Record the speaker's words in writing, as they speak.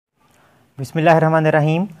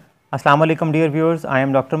Bismillahirrahmanirrahim. Assalamu alaikum dear viewers, I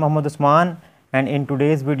am Dr. Muhammad Usman, and in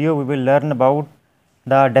today's video we will learn about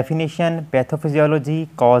the definition, pathophysiology,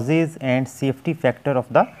 causes and safety factor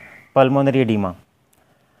of the pulmonary edema.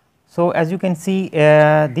 So, as you can see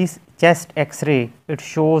this chest X-ray, it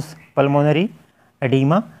shows pulmonary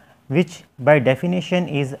edema, which by definition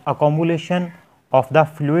is accumulation of the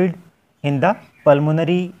fluid in the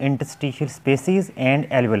pulmonary interstitial spaces and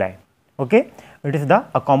alveoli. Okay, it is the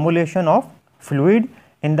accumulation of fluid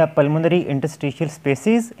in the pulmonary interstitial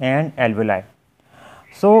spaces and alveoli.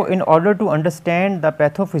 So, in order to understand the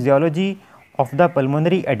pathophysiology of the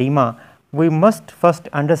pulmonary edema, we must first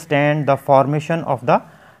understand the formation of the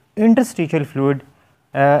interstitial fluid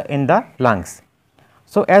in the lungs.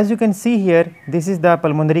 So, as you can see here, this is the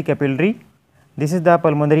pulmonary capillary, this is the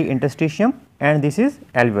pulmonary interstitium, and this is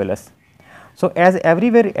alveolus. So, as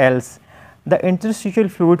everywhere else, the interstitial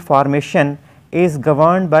fluid formation is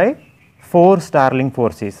governed by 4 Starling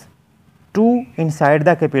forces, 2 inside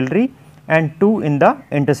the capillary and 2 in the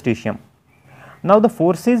interstitium. Now, the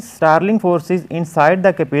forces, Starling forces inside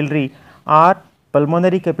the capillary are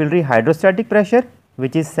pulmonary capillary hydrostatic pressure,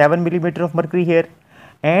 which is 7 millimeter of mercury here,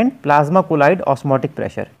 and plasma colloid osmotic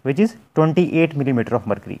pressure, which is 28 millimeter of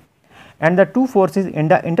mercury. And the 2 forces in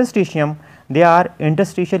the interstitium, they are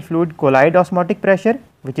interstitial fluid colloid osmotic pressure,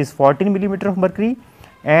 which is 14 millimeter of mercury,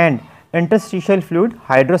 and interstitial fluid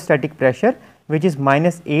hydrostatic pressure, which is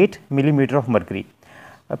 -8 millimeter of mercury.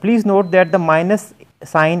 Please note that the minus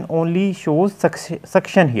sign only shows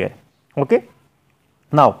suction here. Okay.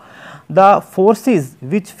 Now, the forces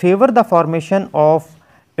which favor the formation of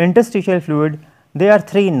interstitial fluid, they are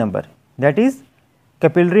 3 in number, that is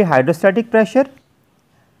capillary hydrostatic pressure,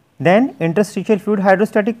 then interstitial fluid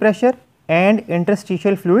hydrostatic pressure and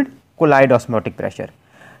interstitial fluid colloid osmotic pressure.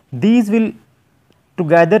 These will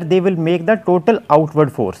together, they will make the total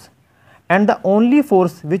outward force, and the only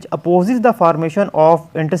force which opposes the formation of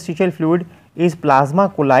interstitial fluid is plasma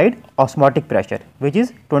colloid osmotic pressure, which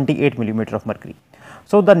is 28 millimeter of mercury.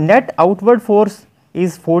 So, the net outward force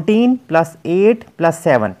is 14 plus 8 plus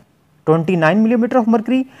 7, 29 millimeter of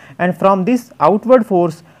mercury, and from this outward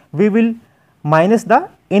force we will minus the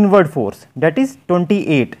inward force, that is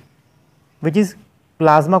 28, which is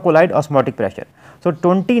plasma colloid osmotic pressure. So,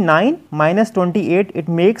 29 minus 28, it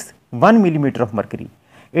makes 1 millimeter of mercury.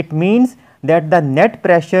 It means that the net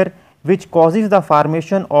pressure which causes the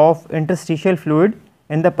formation of interstitial fluid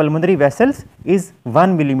in the pulmonary vessels is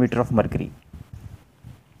 1 millimeter of mercury.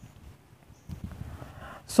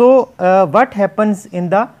 So, what happens in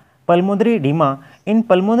the pulmonary edema? In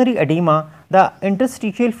pulmonary edema, the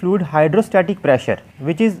interstitial fluid hydrostatic pressure,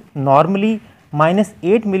 which is normally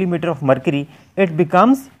 -8 millimeter of mercury, it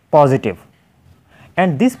becomes positive,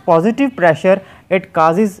 and this positive pressure, it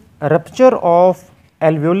causes rupture of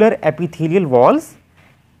alveolar epithelial walls.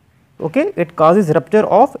 Okay, it causes rupture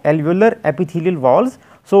of alveolar epithelial walls.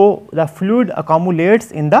 So, the fluid accumulates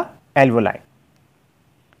in the alveoli.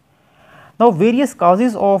 Now, various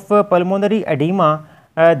causes of pulmonary edema,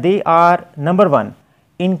 they are: number 1,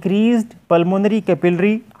 increased pulmonary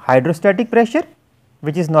capillary hydrostatic pressure,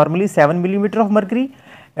 which is normally 7 millimeter of mercury.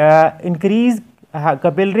 Increased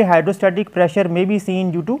capillary hydrostatic pressure may be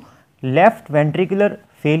seen due to left ventricular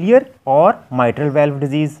failure or mitral valve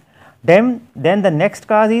disease. Then the next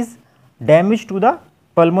cause is damage to the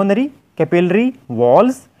pulmonary capillary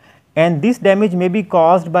walls, and this damage may be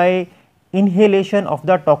caused by inhalation of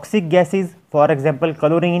the toxic gases, for example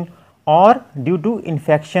chlorine, or due to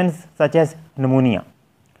infections such as pneumonia.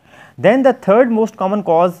 Then the third most common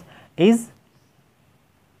cause is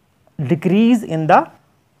decrease in the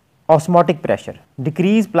osmotic pressure,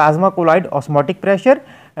 decrease plasma colloid osmotic pressure,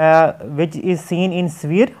 which is seen in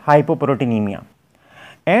severe hypoproteinemia.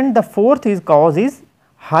 And the fourth cause is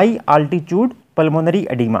high altitude pulmonary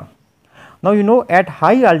edema. Now, you know, at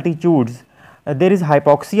high altitudes there is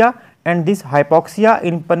hypoxia, and this hypoxia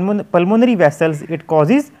in pulmonary vessels, it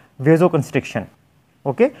causes vasoconstriction.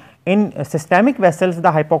 Okay. In systemic vessels,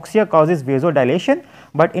 the hypoxia causes vasodilation,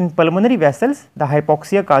 but in pulmonary vessels the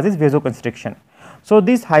hypoxia causes vasoconstriction. So,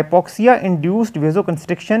 this hypoxia induced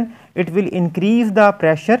vasoconstriction, it will increase the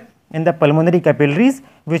pressure in the pulmonary capillaries,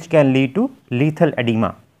 which can lead to lethal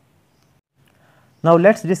edema. Now,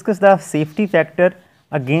 let us discuss the safety factor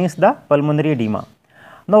against the pulmonary edema.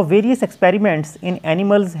 Now, various experiments in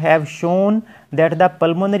animals have shown that the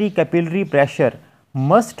pulmonary capillary pressure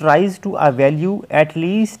must rise to a value at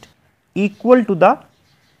least equal to the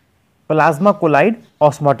plasma colloid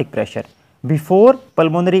osmotic pressure before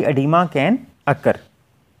pulmonary edema can occur.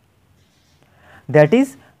 That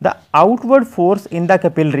is, the outward force in the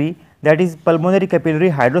capillary, that is pulmonary capillary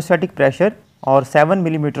hydrostatic pressure, or 7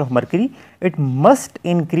 millimeter of mercury, it must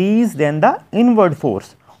increase then the inward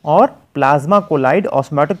force or plasma collide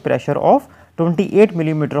osmotic pressure of 28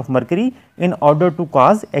 millimeter of mercury in order to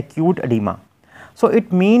cause acute edema. So,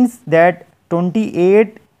 it means that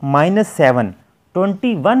 28 minus 7,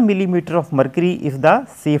 21 millimeter of mercury is the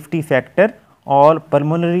safety factor or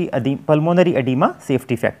pulmonary edema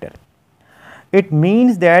safety factor. It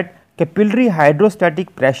means that capillary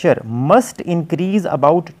hydrostatic pressure must increase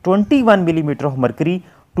about 21 millimeter of mercury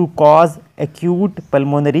to cause acute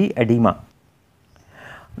pulmonary edema.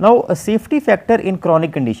 Now, a safety factor in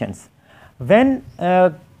chronic conditions. When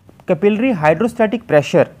capillary hydrostatic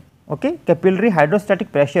pressure,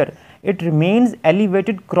 it remains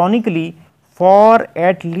elevated chronically for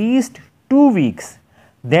at least 2 weeks,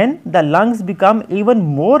 then the lungs become even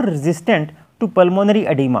more resistant to pulmonary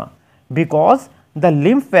edema, because the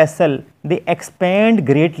lymph vessel they expand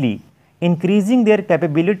greatly, increasing their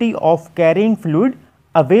capability of carrying fluid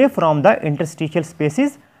away from the interstitial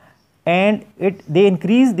spaces, and they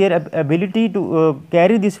increase their ability to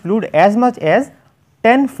carry this fluid as much as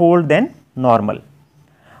 10-fold than normal.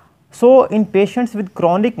 So, in patients with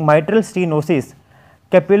chronic mitral stenosis,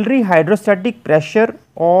 capillary hydrostatic pressure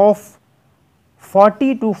of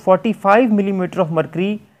 40 to 45 millimeter of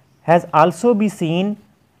mercury has also been seen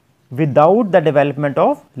without the development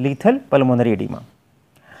of lethal pulmonary edema.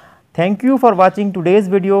 Thank you for watching today's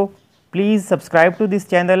video. Please subscribe to this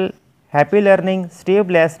channel. Happy learning, stay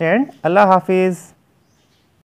blessed, and Allah Hafiz.